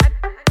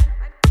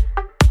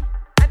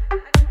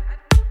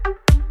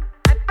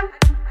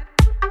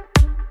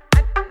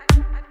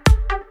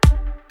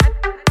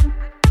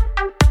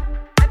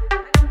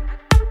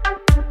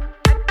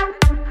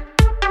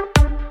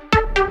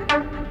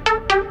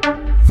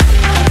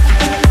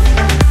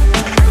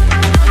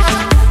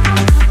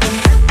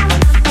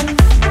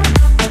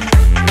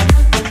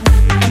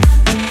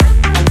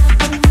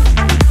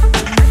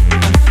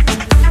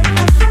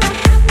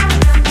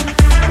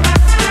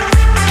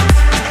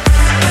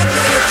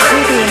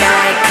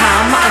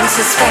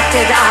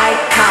unsuspected I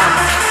come.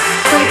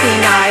 Creepy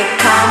night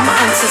come,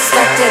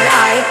 unsuspected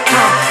I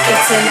come.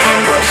 It's an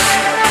ambush.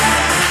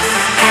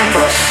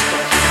 Ambush.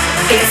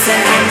 It's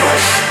an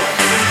ambush.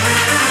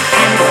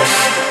 Ambush.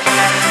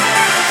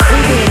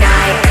 Creepy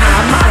night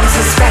come,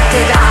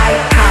 unsuspected I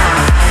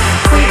come.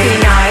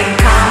 Creepy night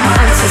come,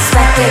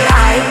 unsuspected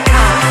I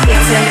come.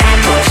 It's an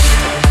ambush.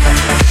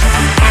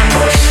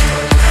 Ambush.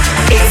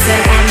 It's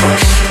an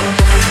ambush.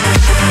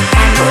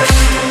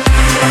 Ambush.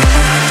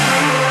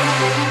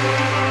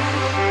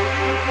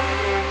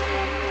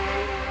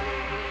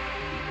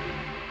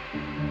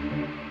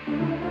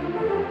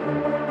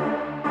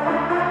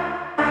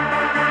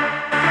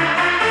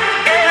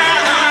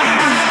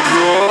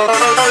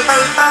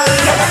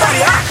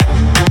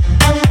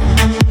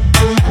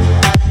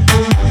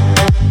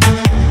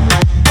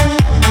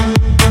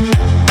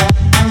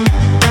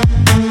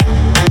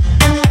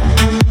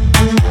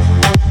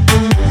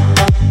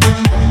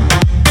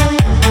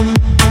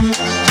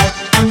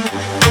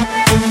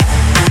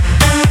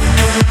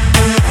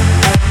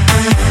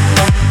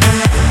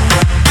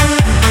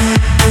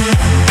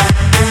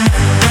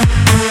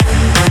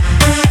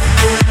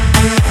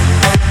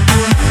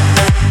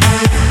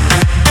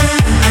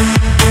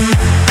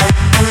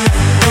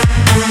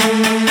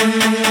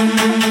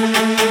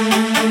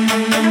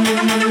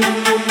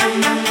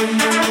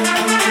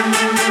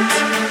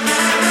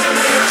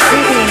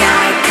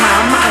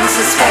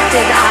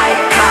 Unsuspected I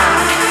come.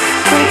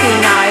 Creepy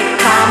night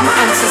come,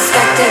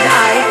 unsuspected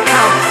I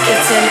come.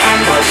 It's an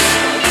ambush.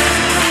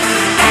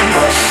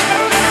 Ambush.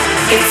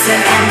 It's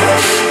an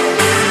ambush.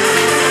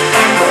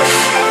 Ambush.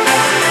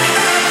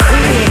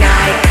 Creepy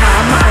night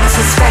come,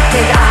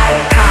 unsuspected I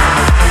come.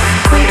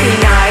 Creepy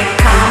night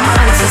come,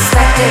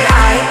 unsuspected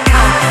I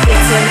come.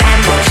 It's an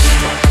ambush.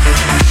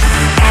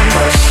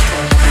 Ambush.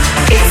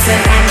 It's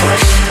an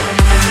ambush.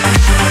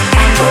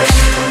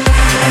 Ambush.